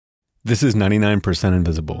This is 99%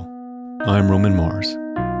 Invisible. I'm Roman Mars.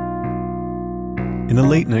 In the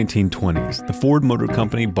late 1920s, the Ford Motor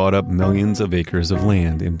Company bought up millions of acres of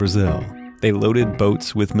land in Brazil. They loaded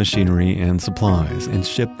boats with machinery and supplies and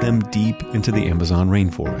shipped them deep into the Amazon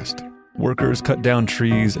rainforest. Workers cut down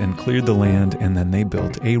trees and cleared the land, and then they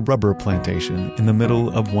built a rubber plantation in the middle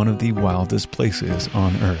of one of the wildest places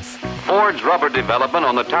on Earth. Ford's rubber development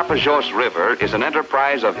on the Tapajós River is an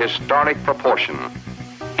enterprise of historic proportion.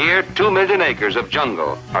 Here, 2 million acres of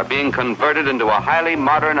jungle are being converted into a highly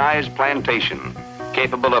modernized plantation,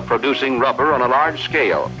 capable of producing rubber on a large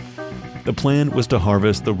scale. The plan was to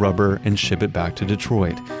harvest the rubber and ship it back to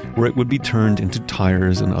Detroit, where it would be turned into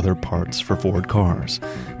tires and other parts for Ford cars.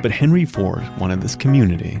 But Henry Ford wanted this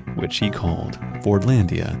community, which he called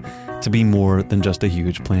Fordlandia, to be more than just a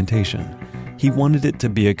huge plantation. He wanted it to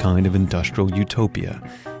be a kind of industrial utopia.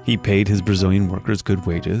 He paid his Brazilian workers good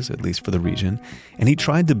wages, at least for the region, and he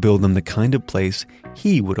tried to build them the kind of place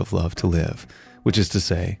he would have loved to live, which is to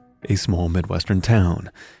say, a small Midwestern town,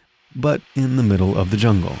 but in the middle of the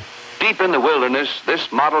jungle. Deep in the wilderness,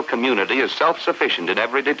 this model community is self-sufficient in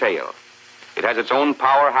every detail. It has its own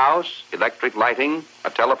powerhouse, electric lighting, a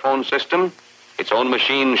telephone system, its own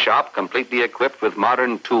machine shop completely equipped with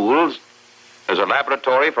modern tools. There's a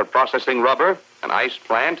laboratory for processing rubber, an ice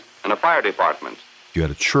plant, and a fire department. You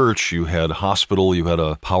had a church, you had a hospital, you had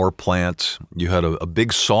a power plant, you had a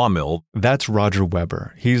big sawmill. That's Roger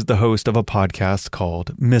Weber. He's the host of a podcast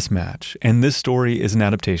called Mismatch, and this story is an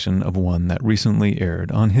adaptation of one that recently aired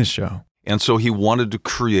on his show. And so he wanted to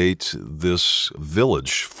create this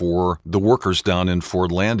village for the workers down in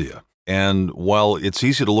Fordlandia. And while it's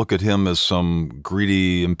easy to look at him as some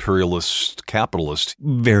greedy imperialist capitalist,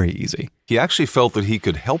 very easy, he actually felt that he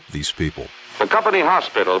could help these people. The company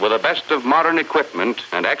hospital, with the best of modern equipment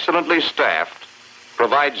and excellently staffed,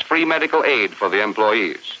 provides free medical aid for the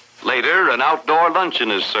employees. Later, an outdoor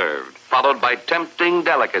luncheon is served, followed by tempting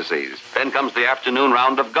delicacies. Then comes the afternoon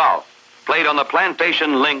round of golf, played on the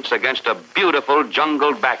plantation links against a beautiful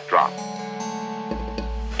jungle backdrop.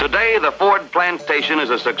 Today, the Ford plantation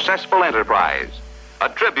is a successful enterprise, a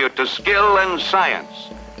tribute to skill and science,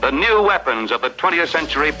 the new weapons of the 20th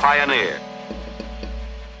century pioneer.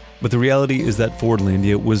 But the reality is that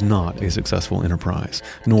Fordlandia was not a successful enterprise,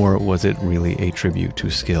 nor was it really a tribute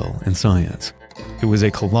to skill and science. It was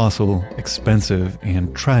a colossal, expensive,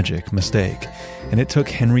 and tragic mistake, and it took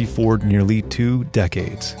Henry Ford nearly 2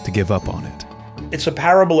 decades to give up on it. It's a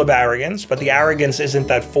parable of arrogance, but the arrogance isn't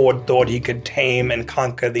that Ford thought he could tame and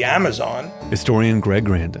conquer the Amazon. Historian Greg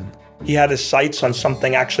Grandin. He had his sights on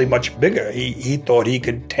something actually much bigger. He thought he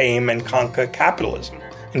could tame and conquer capitalism,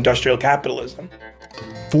 industrial capitalism.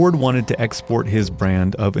 Ford wanted to export his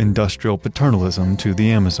brand of industrial paternalism to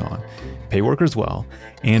the Amazon, pay workers well,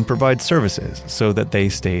 and provide services so that they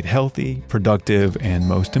stayed healthy, productive, and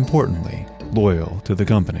most importantly, loyal to the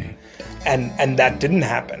company. And that didn't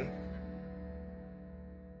happen.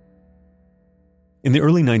 In the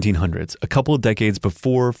early 1900s, a couple of decades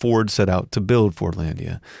before Ford set out to build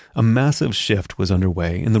Fordlandia, a massive shift was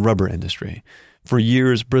underway in the rubber industry. For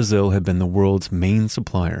years, Brazil had been the world's main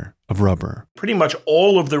supplier of rubber. Pretty much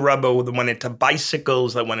all of the rubber that went into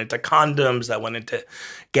bicycles, that went into condoms, that went into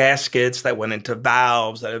gaskets, that went into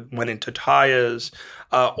valves, that went into tires,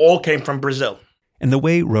 all came from Brazil. And the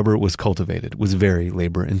way rubber was cultivated was very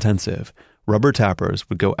labor intensive. Rubber tappers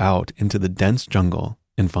would go out into the dense jungle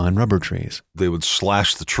and find rubber trees. They would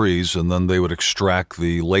slash the trees and then they would extract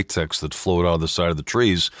the latex that flowed out of the side of the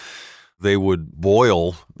trees. They would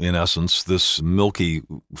boil, in essence, this milky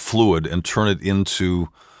fluid and turn it into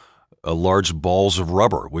large balls of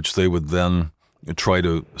rubber, which they would then try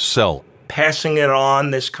to sell. Passing it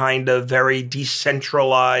on this kind of very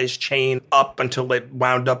decentralized chain up until it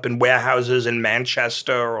wound up in warehouses in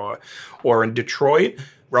Manchester or in Detroit.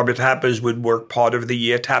 Rubber tappers would work part of the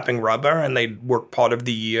year tapping rubber, and they'd work part of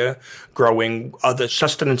the year growing other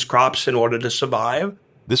sustenance crops in order to survive.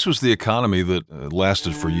 This was the economy that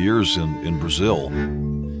lasted for years in Brazil.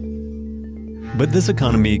 But this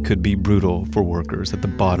economy could be brutal for workers at the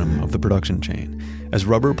bottom of the production chain. As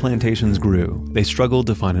rubber plantations grew, they struggled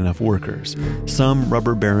to find enough workers. Some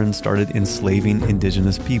rubber barons started enslaving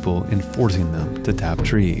indigenous people and forcing them to tap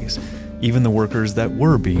trees. Even the workers that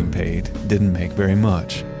were being paid didn't make very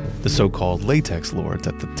much. The so-called latex lords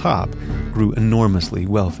at the top grew enormously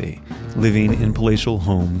wealthy, living in palatial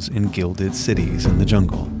homes in gilded cities in the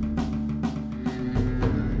jungle.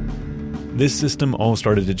 This system all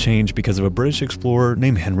started to change because of a British explorer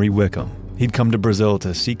named Henry Wickham. He'd come to Brazil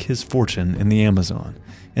to seek his fortune in the Amazon.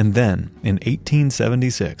 And then, in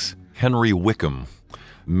 1876, Henry Wickham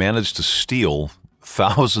managed to steal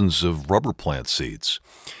thousands of rubber plant seeds.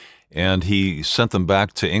 and he sent them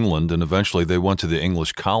back to England, and eventually they went to the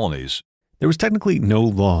English colonies. There was technically no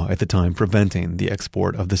law at the time preventing the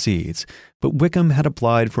export of the seeds, but Wickham had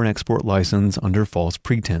applied for an export license under false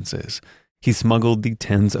pretenses. He smuggled the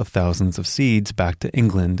tens of thousands of seeds back to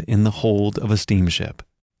England in the hold of a steamship.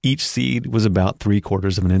 Each seed was about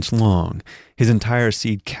 3/4 of an inch long. His entire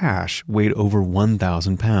seed cache weighed over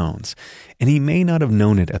 1,000 pounds, and he may not have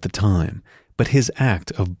known it at the time, but his act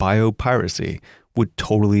of biopiracy would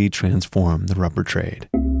totally transform the rubber trade.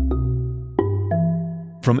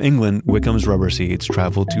 From England, Wickham's rubber seeds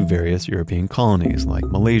traveled to various European colonies like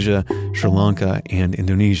Malaysia, Sri Lanka, and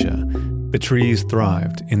Indonesia. The trees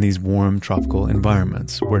thrived in these warm tropical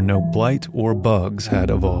environments where no blight or bugs had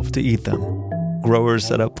evolved to eat them. Growers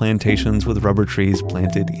set up plantations with rubber trees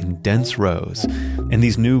planted in dense rows, and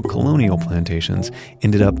these new colonial plantations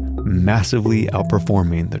ended up massively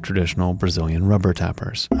outperforming the traditional Brazilian rubber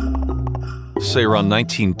tappers. Say around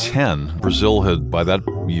 1910, Brazil had, by that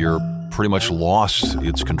year, pretty much lost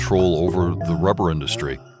its control over the rubber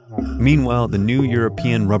industry. Meanwhile, the new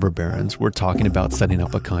European rubber barons were talking about setting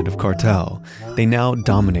up a kind of cartel. They now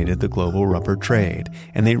dominated the global rubber trade,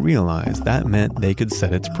 and they realized that meant they could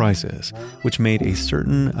set its prices, which made a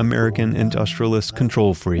certain American industrialist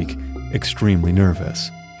control freak extremely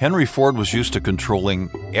nervous. Henry Ford was used to controlling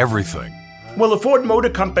everything. Well, the Ford Motor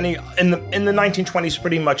Company in the 1920s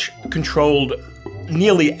pretty much controlled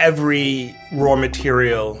nearly every raw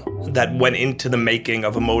material that went into the making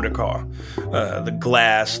of a motor car. The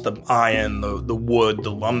glass, the iron, the wood,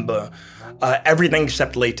 the lumber, everything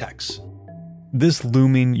except latex. This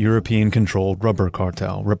looming European-controlled rubber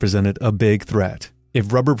cartel represented a big threat.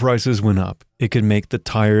 If rubber prices went up, it could make the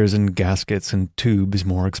tires and gaskets and tubes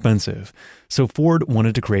more expensive. So Ford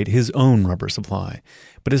wanted to create his own rubber supply.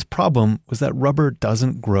 But his problem was that rubber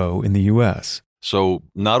doesn't grow in the U.S. So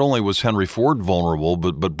not only was Henry Ford vulnerable,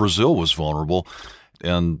 but Brazil was vulnerable.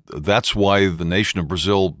 And that's why the nation of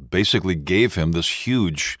Brazil basically gave him this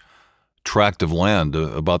huge tract of land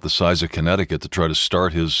about the size of Connecticut to try to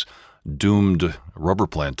start his doomed rubber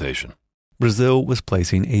plantation. Brazil was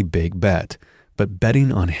placing a big bet, but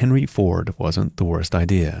betting on Henry Ford wasn't the worst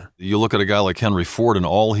idea. You look at a guy like Henry Ford and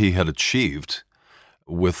all he had achieved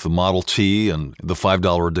with the Model T and the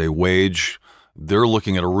 $5 a day wage. They're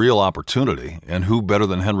looking at a real opportunity, and who better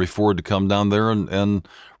than Henry Ford to come down there and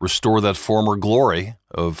restore that former glory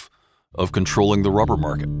of controlling the rubber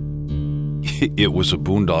market. It was a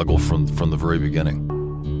boondoggle from the very beginning.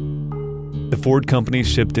 The Ford company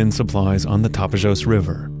shipped in supplies on the Tapajós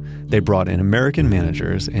River. They brought in American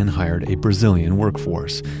managers and hired a Brazilian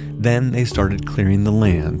workforce. Then they started clearing the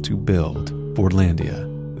land to build Fordlandia.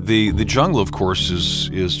 The jungle, of course,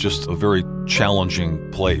 is just a very challenging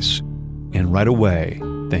place. And right away,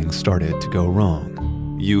 things started to go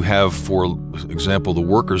wrong. You have, for example, the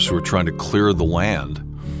workers who are trying to clear the land.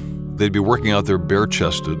 They'd be working out there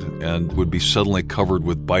bare-chested and would be suddenly covered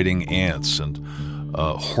with biting ants and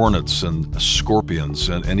hornets and scorpions.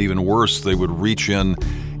 And even worse, they would reach in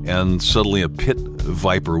and suddenly a pit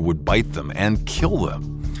viper would bite them and kill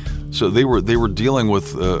them. So they were dealing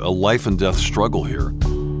with a life and death struggle here.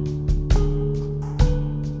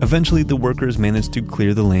 Eventually, the workers managed to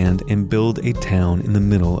clear the land and build a town in the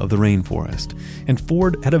middle of the rainforest. And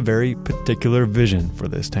Ford had a very particular vision for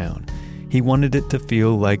this town. He wanted it to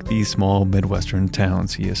feel like the small Midwestern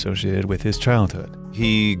towns he associated with his childhood.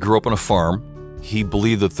 He grew up on a farm. He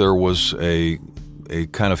believed that there was a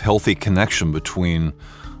kind of healthy connection between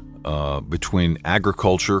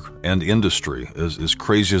agriculture and industry. As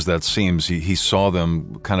crazy as that seems, he saw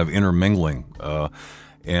them kind of intermingling.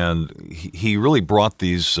 And he really brought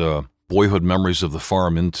these boyhood memories of the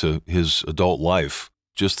farm into his adult life.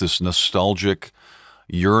 Just this nostalgic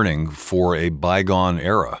yearning for a bygone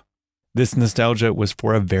era. This nostalgia was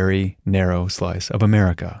for a very narrow slice of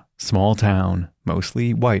America. Small town,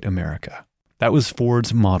 mostly white America. That was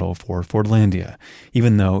Ford's model for Fordlandia,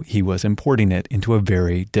 even though he was importing it into a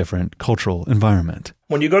very different cultural environment.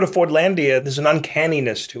 When you go to Fordlandia, there's an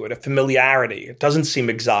uncanniness to it, a familiarity. It doesn't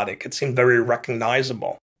seem exotic. It seemed very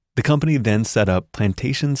recognizable. The company then set up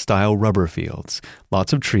plantation-style rubber fields,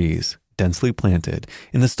 lots of trees, densely planted,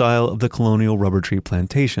 in the style of the colonial rubber tree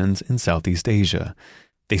plantations in Southeast Asia.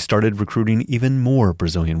 They started recruiting even more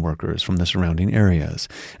Brazilian workers from the surrounding areas,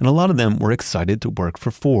 and a lot of them were excited to work for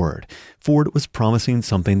Ford. Ford was promising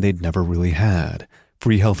something they'd never really had: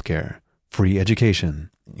 free healthcare, free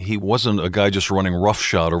education. He wasn't a guy just running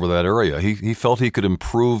roughshod over that area. He felt he could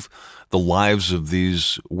improve the lives of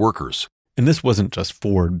these workers. And this wasn't just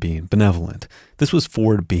Ford being benevolent. This was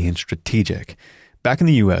Ford being strategic. Back in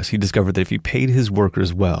the U.S., he discovered that if he paid his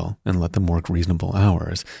workers well and let them work reasonable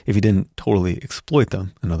hours, if he didn't totally exploit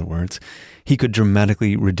them, in other words, he could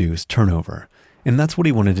dramatically reduce turnover. And that's what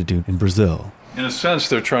he wanted to do in Brazil. In a sense,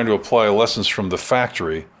 they're trying to apply lessons from the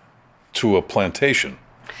factory to a plantation.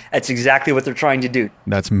 That's exactly what they're trying to do.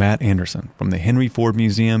 That's Matt Anderson from the Henry Ford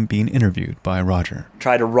Museum being interviewed by Roger.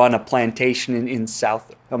 Try to run a plantation in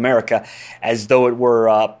South America as though it were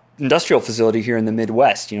an industrial facility here in the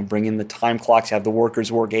Midwest. Bring in the time clocks, have the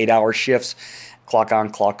workers work 8-hour shifts, clock on,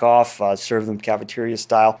 clock off, serve them cafeteria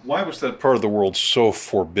style. Why was that part of the world so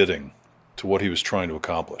forbidding to what he was trying to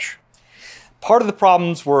accomplish? Part of the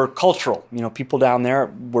problems were cultural. People down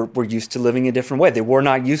there were used to living a different way. They were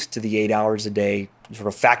not used to the 8 hours a day sort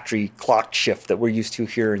of factory clock shift that we're used to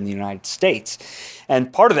here in the United States.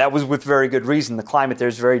 And part of that was with very good reason. The climate there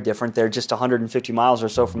is very different. They're just 150 miles or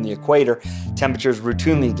so from the equator. Temperatures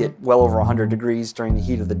routinely get well over 100 degrees during the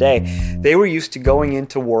heat of the day. They were used to going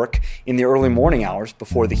into work in the early morning hours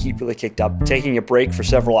before the heat really kicked up, taking a break for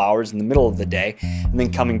several hours in the middle of the day, and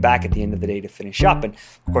then coming back at the end of the day to finish up. And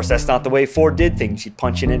of course, that's not the way Ford did things. You'd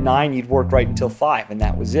punch in at 9, you'd work right until 5, and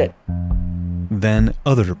that was it. Then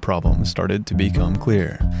other problems started to become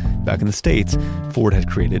clear. Back in the States, Ford had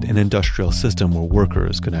created an industrial system where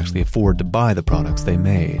workers could actually afford to buy the products they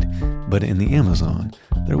made. But in the Amazon,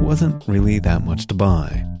 there wasn't really that much to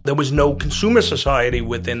buy. There was no consumer society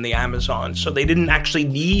within the Amazon, so they didn't actually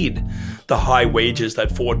need the high wages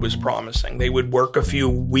that Ford was promising. They would work a few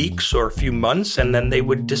weeks or a few months, and then they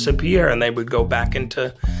would disappear, and they would go back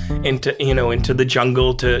into the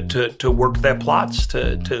jungle to work their plots,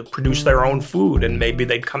 to produce their own food, and maybe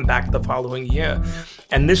they'd come back the following year.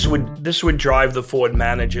 And this would drive the Ford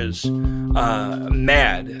managers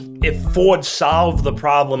mad. If Ford solved the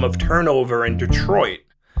problem of turnover in Detroit,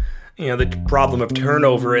 the problem of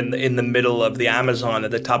turnover in the middle of the Amazon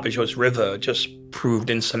at the Tapajós River just proved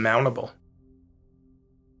insurmountable.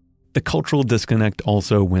 The cultural disconnect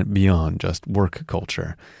also went beyond just work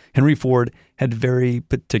culture. Henry Ford had very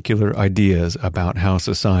particular ideas about how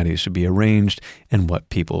society should be arranged and what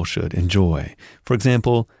people should enjoy. For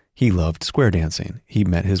example, he loved square dancing. He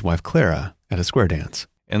met his wife Clara at a square dance.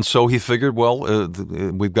 And so he figured,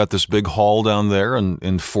 we've got this big hall down there in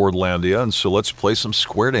Fordlandia, and so let's play some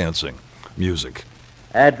square dancing music.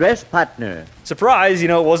 Address partner. Surprise, it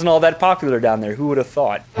wasn't all that popular down there. Who would have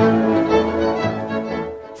thought?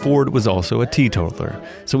 Ford was also a teetotaler,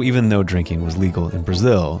 so even though drinking was legal in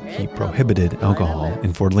Brazil, he prohibited alcohol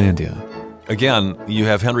in Fordlandia. Again, you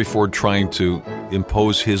have Henry Ford trying to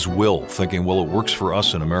impose his will, thinking, it works for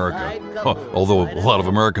us in America. Although a lot of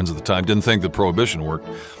Americans at the time didn't think that prohibition worked.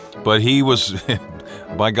 But he was,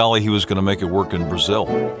 by golly, he was going to make it work in Brazil.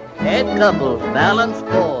 Head couple, balance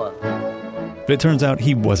 4. But it turns out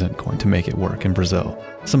he wasn't going to make it work in Brazil.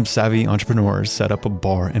 Some savvy entrepreneurs set up a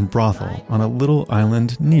bar and brothel on a little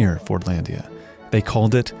island near Fordlandia. They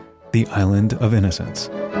called it the Island of Innocence.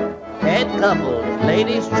 Head couple,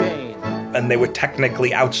 ladies change. And they were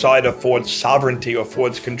technically outside of Ford's sovereignty or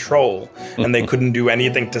Ford's control, and they couldn't do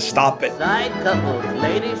anything to stop it. Side couples,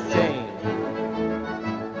 ladies change.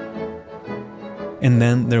 And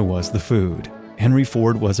then there was the food. Henry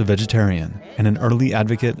Ford was a vegetarian and an early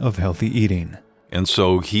advocate of healthy eating. And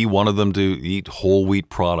so he wanted them to eat whole wheat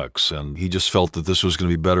products, and he just felt that this was going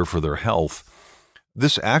to be better for their health.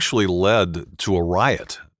 This actually led to a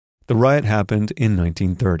riot. The riot happened in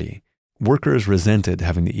 1930. Workers resented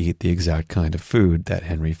having to eat the exact kind of food that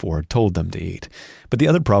Henry Ford told them to eat. But the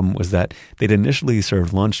other problem was that they'd initially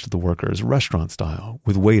served lunch to the workers restaurant style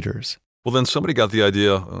with waiters. Well, then somebody got the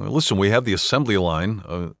idea, listen, we have the assembly line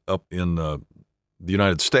up in the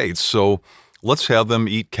United States, so let's have them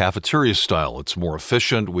eat cafeteria style. It's more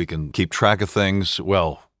efficient. We can keep track of things.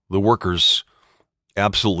 Well, the workers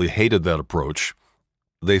absolutely hated that approach.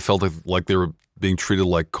 They felt like they were being treated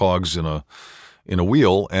like cogs in a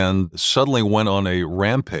wheel, and suddenly went on a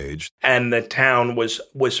rampage. And the town was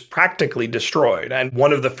practically destroyed. And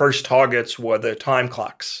one of the first targets were the time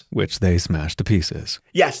clocks, which they smashed to pieces.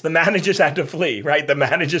 Yes, the managers had to flee, right? The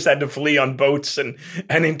managers had to flee on boats and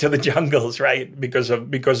into the jungles, right? Because of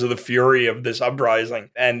the fury of this uprising.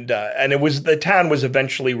 And the town was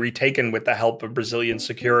eventually retaken with the help of Brazilian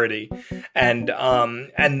security. And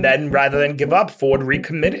then rather than give up, Ford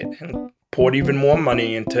recommitted and poured even more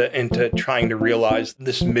money into trying to realize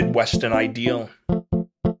this Midwestern ideal.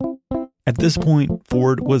 At this point,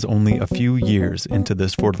 Ford was only a few years into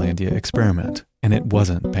this Fordlandia experiment, and it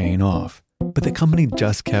wasn't paying off. But the company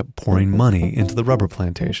just kept pouring money into the rubber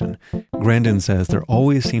plantation. Grandin says there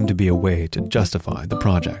always seemed to be a way to justify the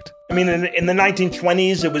project. I mean, in the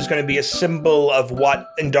 1920s, it was going to be a symbol of what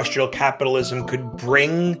industrial capitalism could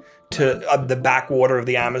bring to the backwater of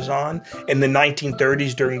the Amazon. In the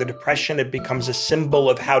 1930s, during the Depression, it becomes a symbol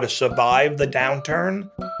of how to survive the downturn.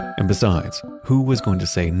 And besides, who was going to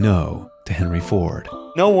say no to Henry Ford?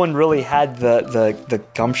 No one really had the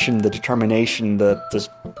gumption, the determination, the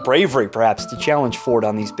bravery, perhaps, to challenge Ford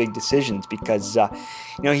on these big decisions because,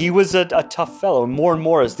 he was a tough fellow. And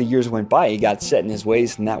more as the years went by, he got set in his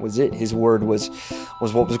ways, and that was it. His word was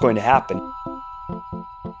what was going to happen.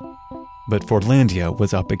 But Fordlandia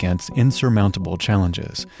was up against insurmountable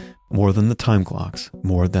challenges. More than the time clocks,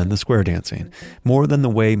 more than the square dancing, more than the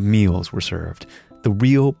way meals were served. The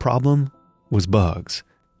real problem was bugs.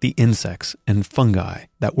 The insects and fungi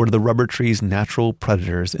that were the rubber tree's natural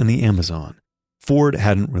predators in the Amazon. Ford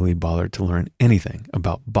hadn't really bothered to learn anything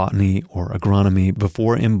about botany or agronomy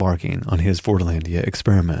before embarking on his Fordlandia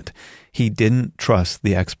experiment. He didn't trust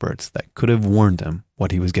the experts that could have warned him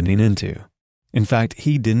what he was getting into. In fact,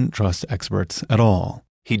 he didn't trust experts at all.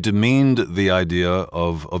 He demeaned the idea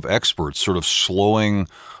of experts sort of slowing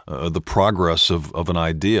the progress of an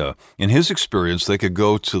idea. In his experience, they could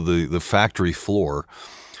go to the factory floor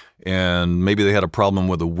and maybe they had a problem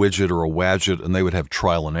with a widget or a wadget, and they would have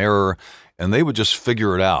trial and error, and they would just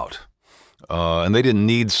figure it out. And they didn't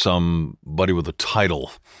need somebody with a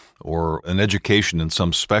title or an education in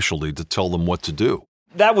some specialty to tell them what to do.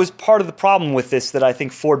 That was part of the problem with this, that I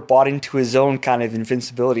think Ford bought into his own kind of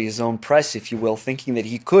invincibility, his own press, if you will, thinking that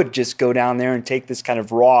he could just go down there and take this kind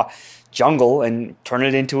of raw jungle and turn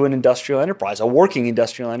it into an industrial enterprise, a working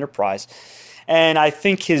industrial enterprise. And I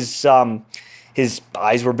think his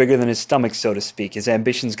eyes were bigger than his stomach, so to speak. His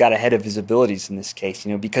ambitions got ahead of his abilities in this case,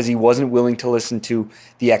 because he wasn't willing to listen to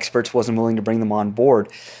the experts, wasn't willing to bring them on board.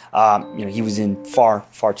 He was in far,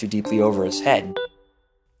 far too deeply over his head.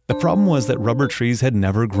 The problem was that rubber trees had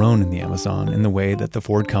never grown in the Amazon in the way that the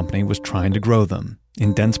Ford company was trying to grow them,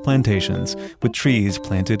 in dense plantations with trees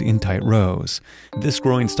planted in tight rows. This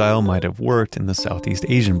growing style might have worked in the Southeast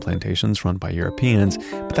Asian plantations run by Europeans,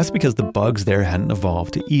 but that's because the bugs there hadn't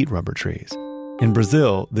evolved to eat rubber trees. In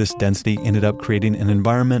Brazil, this density ended up creating an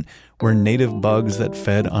environment where native bugs that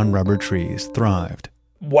fed on rubber trees thrived.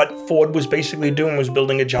 What Ford was basically doing was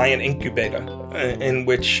building a giant incubator in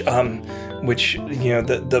which the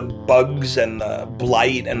bugs and the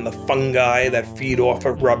blight and the fungi that feed off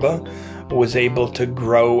of rubber was able to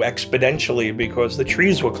grow exponentially because the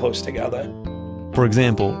trees were close together. For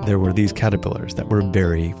example, there were these caterpillars that were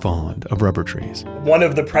very fond of rubber trees. One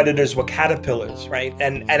of the predators were caterpillars, right?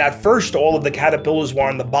 And at first, all of the caterpillars were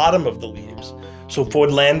on the bottom of the leaves. So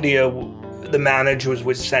Fordlandia, the managers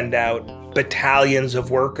would send out battalions of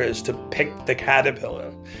workers to pick the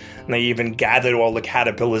caterpillar. And they even gathered all the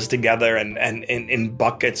caterpillars together and in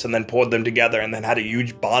buckets and then poured them together and then had a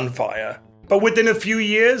huge bonfire. But within a few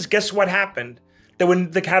years, guess what happened? That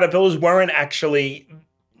when the caterpillars weren't actually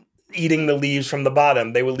eating the leaves from the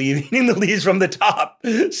bottom, they were eating the leaves from the top.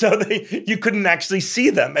 So you couldn't actually see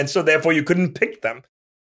them, and so therefore you couldn't pick them.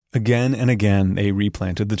 Again and again, they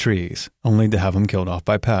replanted the trees, only to have them killed off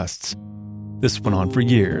by pests. This went on for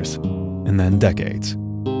years, and then decades.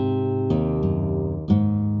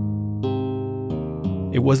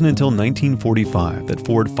 It wasn't until 1945 that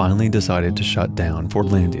Ford finally decided to shut down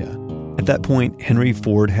Fordlandia. At that point, Henry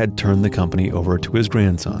Ford had turned the company over to his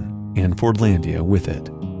grandson, and Fordlandia with it.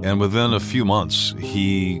 And within a few months,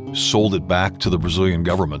 he sold it back to the Brazilian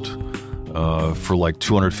government for like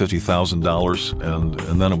 $250,000,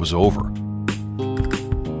 and then it was over.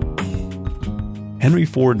 Henry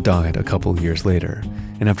Ford died a couple years later,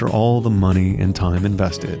 and after all the money and time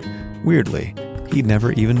invested, weirdly, he'd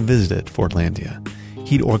never even visited Fordlandia.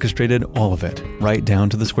 He'd orchestrated all of it, right down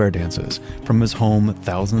to the square dances, from his home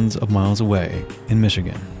thousands of miles away in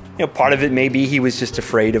Michigan. Part of it may be he was just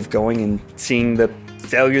afraid of going and seeing the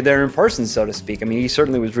failure there in person, so to speak. I mean, he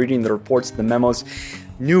certainly was reading the reports, the memos,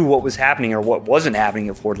 knew what was happening or what wasn't happening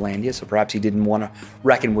at Fordlandia, so perhaps he didn't want to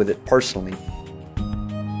reckon with it personally.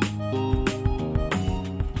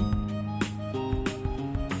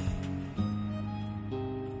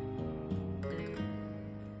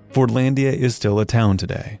 Fordlandia is still a town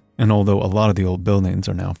today, and although a lot of the old buildings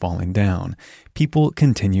are now falling down, people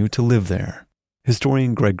continue to live there.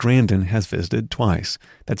 Historian Greg Grandin has visited twice.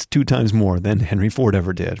 That's 2 times more than Henry Ford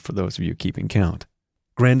ever did, for those of you keeping count.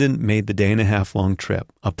 Grandin made the 1.5-day-long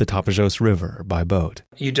trip up the Tapajós River by boat.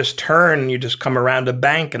 You just turn, you just come around a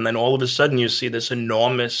bank, and then all of a sudden you see this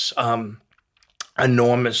enormous water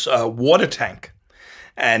tank.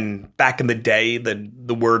 And back in the day,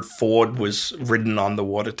 the word Ford was written on the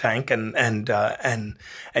water tank, and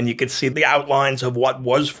you could see the outlines of what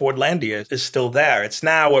was Fordlandia is still there. It's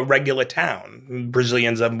now a regular town.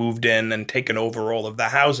 Brazilians have moved in and taken over all of the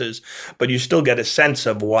houses, but you still get a sense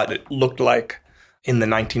of what it looked like in the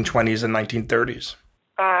 1920s and 1930s.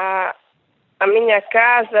 A minha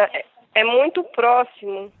casa é muito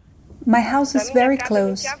próximo. My house is very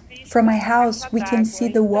close. From my house, we can see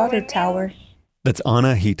the water tower. That's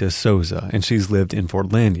Ana Rita Souza, and she's lived in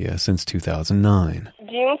Fordlandia since 2009.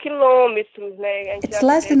 It's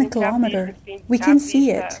less than a kilometer. We can see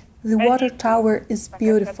it. The water tower is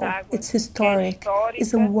beautiful. It's historic.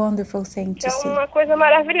 It's a wonderful thing to see.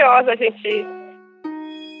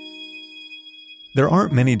 There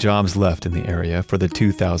aren't many jobs left in the area for the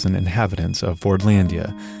 2,000 inhabitants of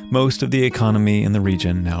Fordlandia. Most of the economy in the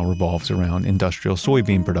region now revolves around industrial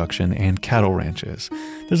soybean production and cattle ranches.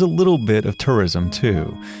 There's a little bit of tourism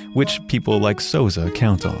too, which people like Souza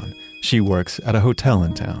count on. She works at a hotel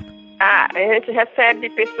in town.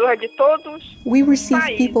 We receive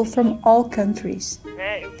people from all countries.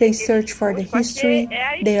 They search for the history.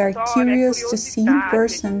 They are curious to see in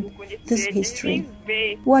person this history.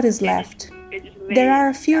 What is left? There are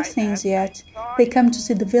a few things yet. They come to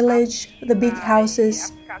see the village, the big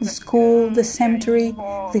houses, the school, the cemetery,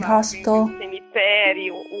 the hospital.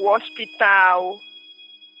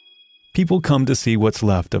 People come to see what's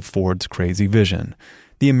left of Ford's crazy vision.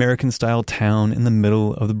 The American-style town in the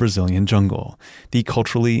middle of the Brazilian jungle. The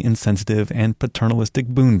culturally insensitive and paternalistic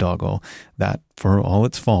boondoggle that, for all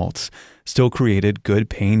its faults, still created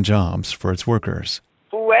good-paying jobs for its workers.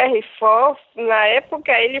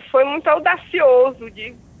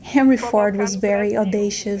 Henry Ford was very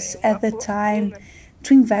audacious at the time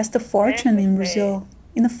to invest a fortune in Brazil,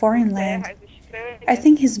 in a foreign land. I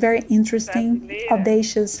think he's very interesting,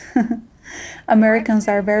 audacious. Americans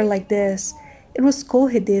are very like this. It was cool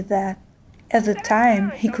he did that. At the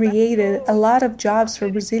time, he created a lot of jobs for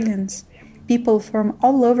Brazilians. People from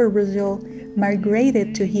all over Brazil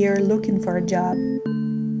migrated to here looking for a job.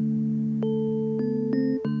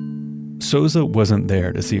 Souza wasn't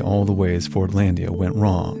there to see all the ways Fordlandia went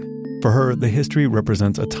wrong. For her, the history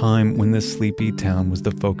represents a time when this sleepy town was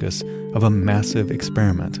the focus of a massive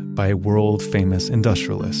experiment by a world-famous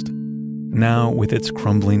industrialist. Now, with its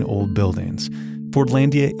crumbling old buildings,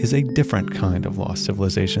 Fordlandia is a different kind of lost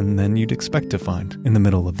civilization than you'd expect to find in the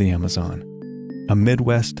middle of the Amazon. A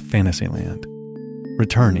Midwest fantasy land,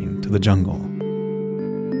 returning to the jungle.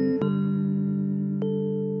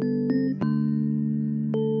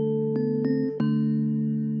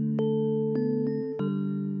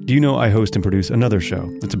 Do you know I host and produce another show?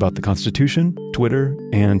 It's about the Constitution, Twitter,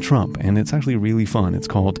 and Trump, and it's actually really fun. It's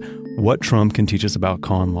called What Trump Can Teach Us About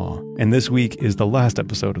Con Law. And this week is the last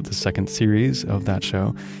episode of the second series of that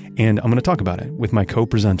show, and I'm going to talk about it with my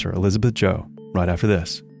co-presenter, Elizabeth Joe, right after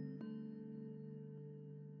this.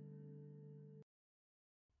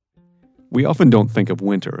 We often don't think of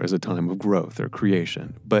winter as a time of growth or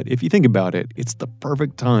creation, but if you think about it, it's the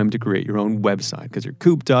perfect time to create your own website because you're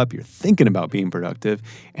cooped up, you're thinking about being productive,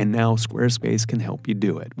 and now Squarespace can help you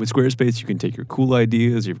do it. With Squarespace, you can take your cool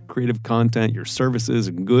ideas, your creative content, your services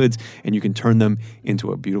and goods, and you can turn them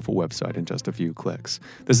into a beautiful website in just a few clicks.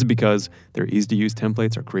 This is because their easy-to-use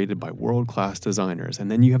templates are created by world-class designers, and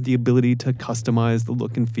then you have the ability to customize the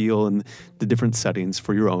look and feel and the different settings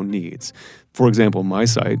for your own needs. For example, my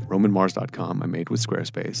site, romanmars.com, I made with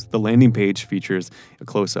Squarespace. The landing page features a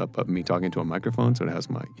close-up of me talking to a microphone, so it has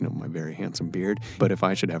my very handsome beard. But if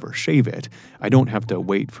I should ever shave it, I don't have to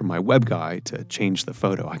wait for my web guy to change the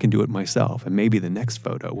photo. I can do it myself, and maybe the next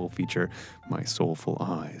photo will feature my soulful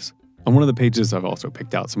eyes. On one of the pages, I've also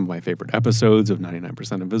picked out some of my favorite episodes of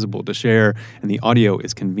 99% Invisible to share, and the audio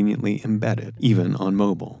is conveniently embedded, even on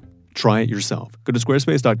mobile. Try it yourself. Go to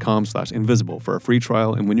squarespace.com/invisible for a free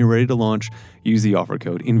trial, and when you're ready to launch, use the offer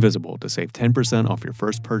code INVISIBLE to save 10% off your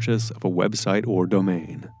first purchase of a website or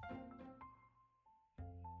domain.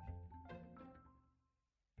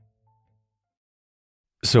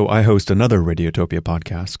 So I host another Radiotopia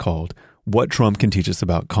podcast called What Trump Can Teach Us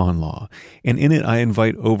About Con Law, and in it I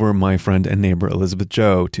invite over my friend and neighbor Elizabeth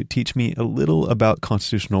Joe to teach me a little about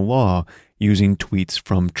constitutional law using tweets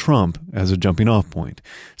from Trump as a jumping off point.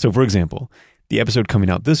 So for example, the episode coming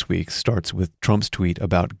out this week starts with Trump's tweet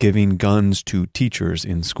about giving guns to teachers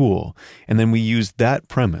in school, and then we use that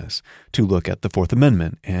premise to look at the Fourth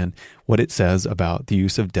Amendment and what it says about the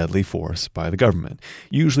use of deadly force by the government.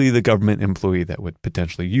 Usually the government employee that would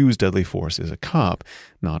potentially use deadly force is a cop,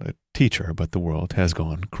 not a teacher, but the world has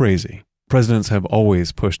gone crazy. Presidents have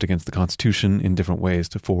always pushed against the Constitution in different ways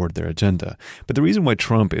to forward their agenda. But the reason why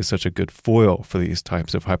Trump is such a good foil for these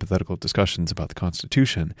types of hypothetical discussions about the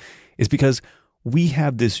Constitution is because we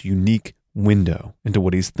have this unique window into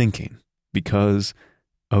what he's thinking because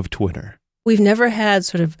of Twitter. We've never had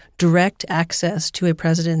sort of direct access to a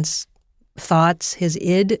president's thoughts, his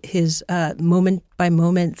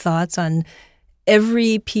moment-by-moment thoughts on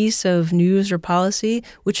every piece of news or policy,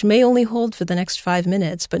 which may only hold for the next 5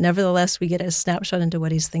 minutes, but nevertheless, we get a snapshot into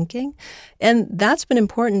what he's thinking. And that's been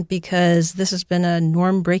important because this has been a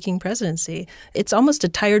norm-breaking presidency. It's almost a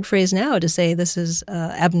tired phrase now to say this is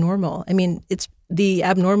abnormal. I mean, the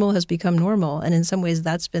abnormal has become normal, and in some ways,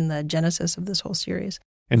 that's been the genesis of this whole series.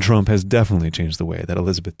 And Trump has definitely changed the way that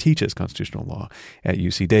Elizabeth teaches constitutional law at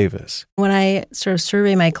UC Davis. When I sort of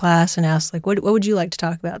survey my class and ask, like, what would you like to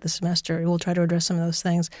talk about this semester? We'll try to address some of those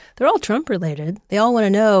things. They're all Trump related. They all want to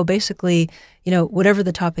know, basically, whatever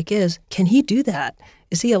the topic is, can he do that?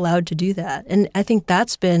 Is he allowed to do that? And I think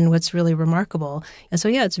that's been what's really remarkable. And so,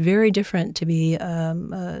 yeah, it's very different to be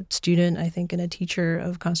a student, I think, and a teacher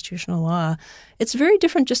of constitutional law. It's very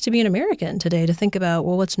different just to be an American today, to think about,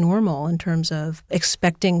 well, what's normal in terms of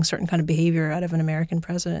expecting certain kind of behavior out of an American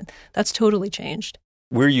president. That's totally changed.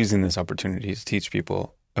 We're using this opportunity to teach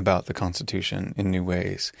people about the Constitution in new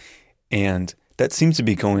ways. And that seems to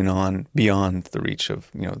be going on beyond the reach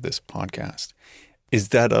of, this podcast. Is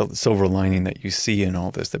that a silver lining that you see in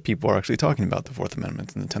all this, that people are actually talking about the Fourth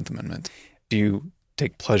Amendment and the 10th Amendment? Do you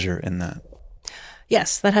take pleasure in that?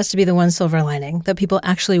 Yes, that has to be the one silver lining, that people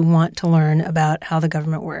actually want to learn about how the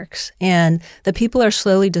government works. And that people are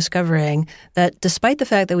slowly discovering that despite the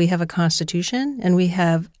fact that we have a constitution and we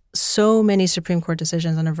have so many Supreme Court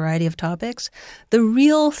decisions on a variety of topics, the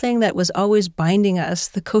real thing that was always binding us,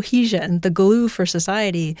 the cohesion, the glue for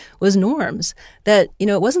society, was norms. That,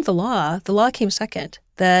 it wasn't the law. The law came second.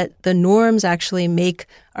 That the norms actually make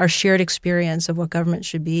our shared experience of what government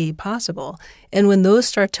should be possible. And when those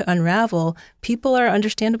start to unravel, people are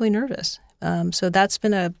understandably nervous. So that's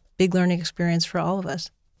been a big learning experience for all of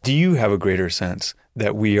us. Do you have a greater sense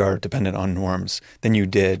that we are dependent on norms than you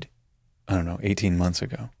did, 18 months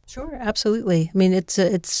ago? Sure, absolutely. I mean,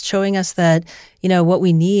 it's showing us that, what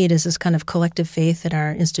we need is this kind of collective faith in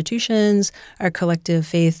our institutions, our collective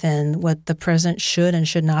faith in what the president should and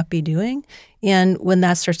should not be doing. And when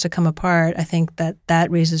that starts to come apart, I think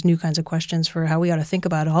that raises new kinds of questions for how we ought to think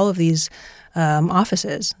about all of these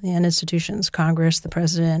offices and institutions, Congress, the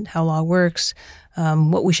president, how law works,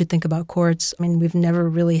 what we should think about courts. I mean, we've never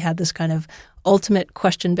really had this kind of ultimate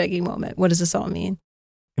question-begging moment. What does this all mean?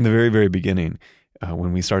 In the very, very beginning,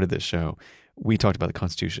 when we started this show, we talked about the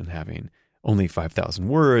Constitution having only 5,000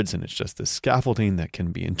 words, and it's just this scaffolding that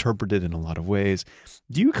can be interpreted in a lot of ways.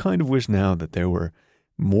 Do you kind of wish now that there were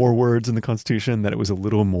more words in the Constitution, that it was a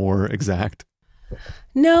little more exact?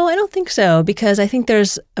 No, I don't think so, because I think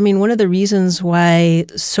one of the reasons why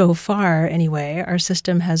so far, anyway, our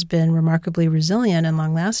system has been remarkably resilient and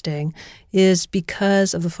long-lasting is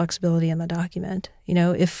because of the flexibility in the document.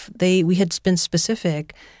 If we had been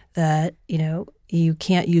specific that, you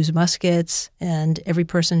can't use muskets and every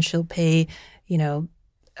person shall pay,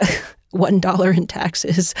 $1 in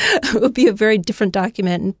taxes, it would be a very different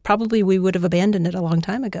document, and probably we would have abandoned it a long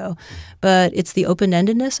time ago. But it's the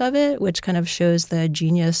open-endedness of it which kind of shows the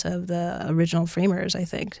genius of the original framers, I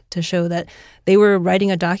think, to show that they were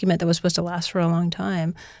writing a document that was supposed to last for a long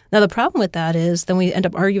time. Now, the problem with that is then we end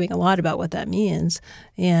up arguing a lot about what that means.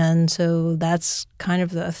 And so that's kind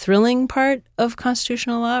of the thrilling part of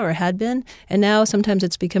constitutional law, or had been. And now sometimes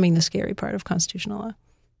it's becoming the scary part of constitutional law.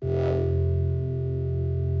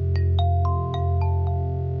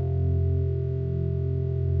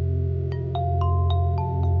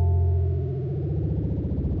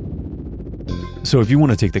 So if you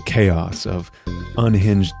want to take the chaos of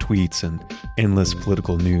unhinged tweets and endless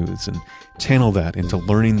political news and channel that into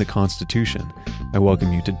learning the Constitution, I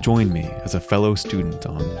welcome you to join me as a fellow student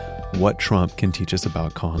on what Trump can teach us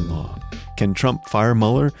about con law. Can Trump fire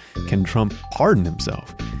Mueller? Can Trump pardon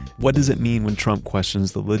himself? What does it mean when Trump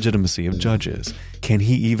questions the legitimacy of judges? Can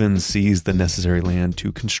he even seize the necessary land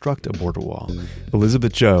to construct a border wall?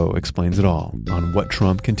 Elizabeth Joh explains it all on what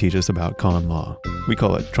Trump can teach us about con law. We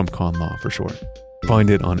call it Trump Con Law for short.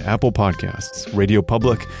 Find it on Apple Podcasts, Radio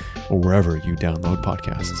Public, or wherever you download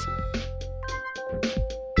podcasts.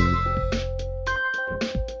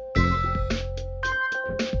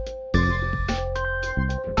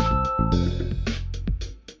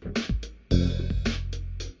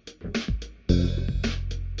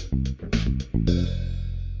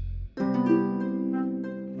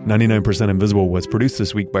 99% Invisible was produced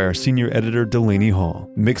this week by our senior editor, Delaney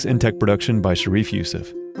Hall. Mix and tech production by Sharif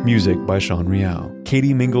Yusuf. Music by Sean Rial.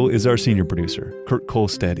 Katie Mingle is our senior producer. Kurt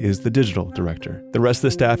Kolstead is the digital director. The rest of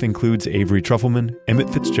the staff includes Avery Trufelman, Emmett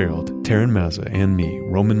Fitzgerald, Taryn Mazza, and me,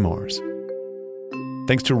 Roman Mars.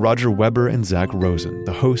 Thanks to Roger Weber and Zach Rosen,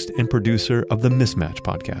 the host and producer of the Mismatch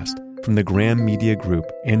podcast from the Graham Media Group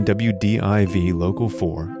and WDIV Local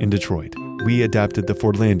 4 in Detroit. We adapted the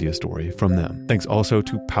Fordlandia story from them. Thanks also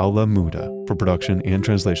to Paula Muda for production and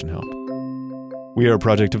translation help. We are a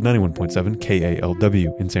project of 91.7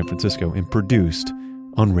 KALW in San Francisco and produced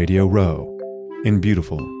on Radio Row in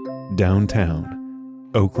beautiful downtown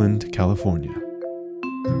Oakland, California.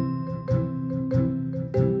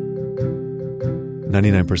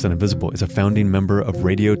 99% Invisible is a founding member of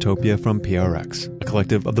Radiotopia from PRX, a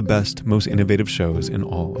collective of the best, most innovative shows in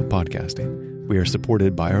all of podcasting. We are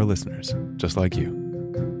supported by our listeners, just like you.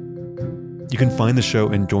 You can find the show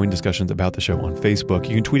and join discussions about the show on Facebook.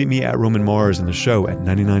 You can tweet at me at Roman Mars and the show at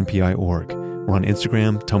 99pi.org. We're on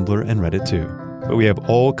Instagram, Tumblr, and Reddit too. But we have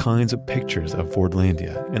all kinds of pictures of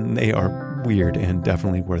Fordlandia, and they are weird and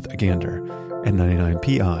definitely worth a gander at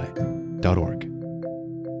 99pi.org.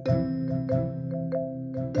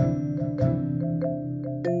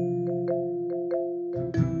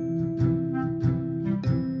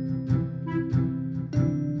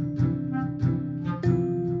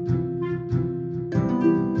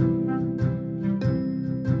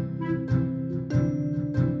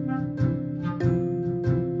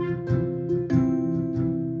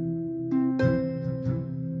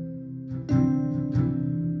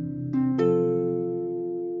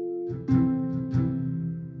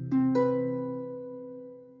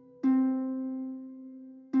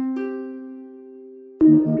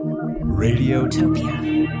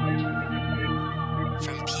 Radiotopia.